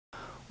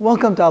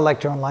Welcome to our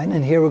lecture online,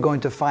 and here we're going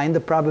to find the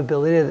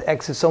probability that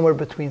x is somewhere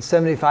between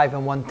 75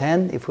 and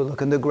 110 if we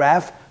look in the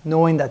graph,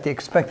 knowing that the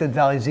expected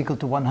value is equal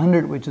to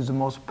 100, which is the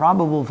most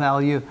probable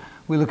value.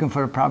 We're looking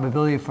for a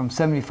probability from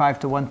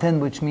 75 to 110,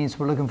 which means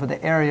we're looking for the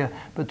area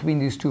between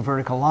these two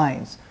vertical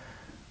lines.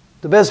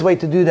 The best way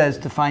to do that is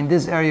to find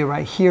this area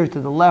right here to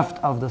the left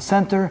of the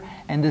center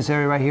and this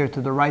area right here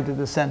to the right of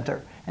the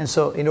center. And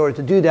so in order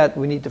to do that,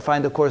 we need to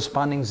find the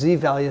corresponding z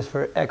values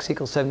for x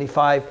equals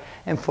 75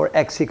 and for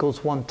x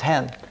equals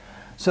 110.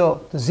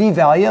 So the z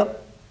value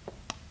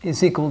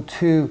is equal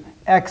to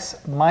x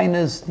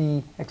minus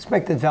the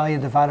expected value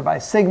divided by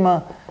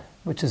sigma,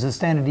 which is a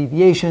standard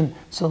deviation.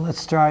 So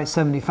let's try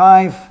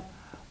 75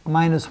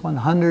 minus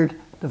 100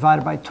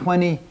 divided by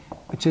 20,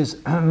 which is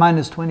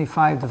minus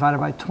 25 divided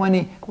by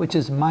 20, which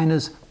is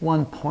minus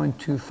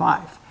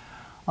 1.25.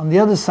 On the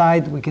other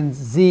side, we can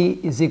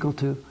z is equal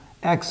to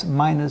x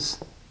minus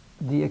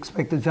the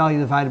expected value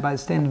divided by the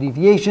standard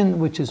deviation,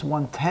 which is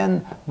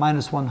 110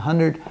 minus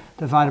 100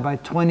 divided by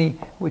 20,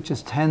 which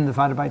is 10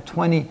 divided by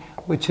 20,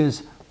 which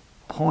is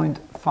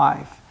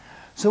 0.5.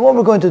 So what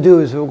we're going to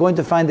do is we're going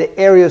to find the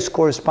areas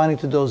corresponding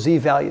to those z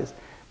values.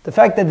 The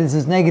fact that this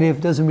is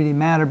negative doesn't really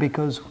matter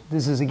because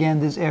this is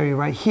again this area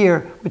right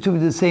here, which would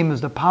be the same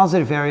as the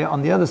positive area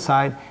on the other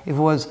side if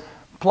it was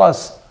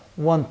plus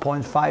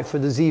 1.5 for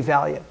the z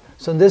value.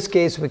 So in this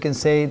case, we can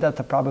say that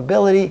the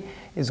probability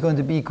is going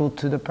to be equal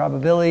to the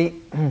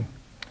probability,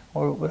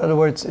 or in other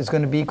words, it's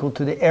going to be equal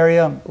to the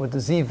area with the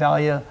z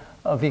value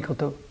of equal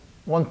to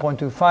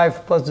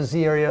 1.25 plus the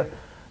z area,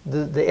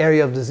 the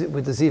area of the z,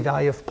 with the z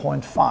value of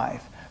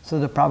 0.5. So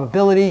the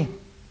probability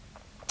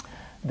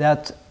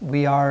that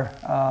we are,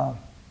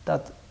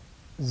 that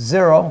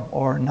 0,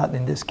 or not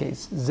in this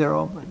case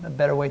 0, but a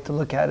better way to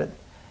look at it.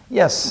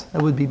 Yes,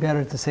 that would be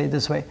better to say it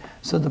this way.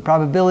 So the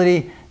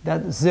probability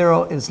that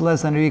 0 is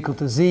less than or equal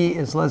to z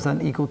is less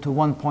than or equal to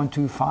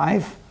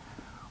 1.25,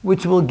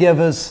 which will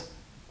give us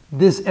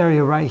this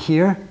area right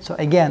here. So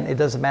again, it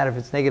doesn't matter if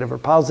it's negative or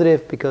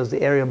positive because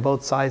the area on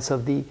both sides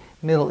of the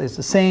middle is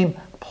the same,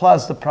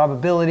 plus the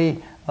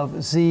probability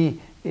of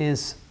z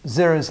is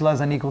 0 is less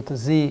than or equal to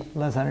z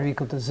less than or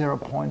equal to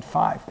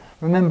 0.5.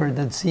 Remember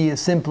that z is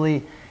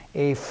simply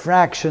a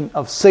fraction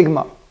of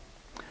sigma.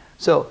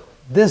 So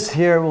this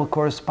here will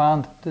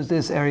correspond to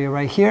this area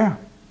right here.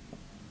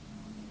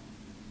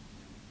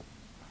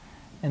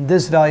 And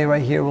this value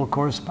right here will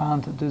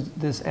correspond to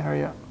this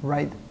area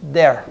right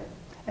there.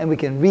 And we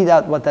can read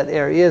out what that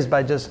area is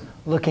by just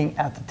looking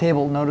at the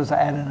table. Notice I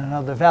added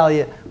another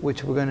value,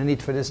 which we're going to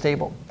need for this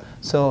table.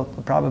 So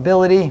the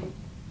probability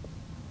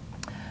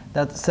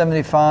that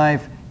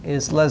 75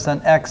 is less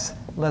than x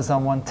less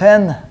than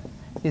 110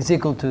 is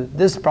equal to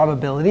this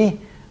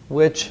probability,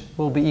 which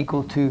will be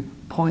equal to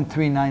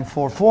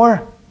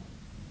 0.3944,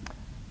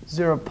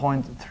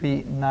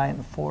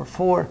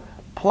 0.3944,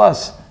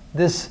 plus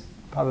this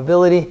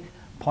probability,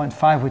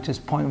 0.5, which is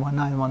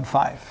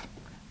 0.1915.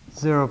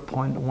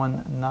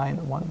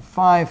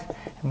 0.1915.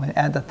 And when we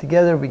add that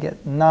together, we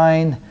get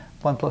 9.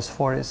 1 plus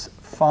 4 is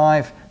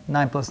 5.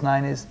 9 plus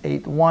 9 is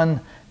 8, 1.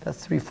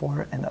 That's 3,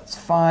 4, and that's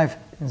 5.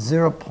 And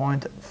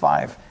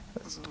 0.5.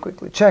 Let's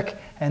quickly check,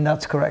 and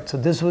that's correct. So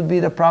this would be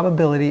the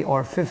probability,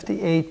 or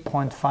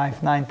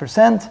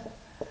 58.59%,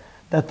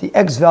 that the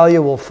x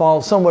value will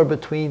fall somewhere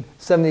between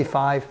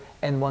 75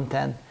 and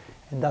 110.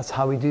 And that's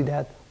how we do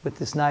that with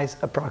this nice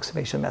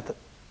approximation method.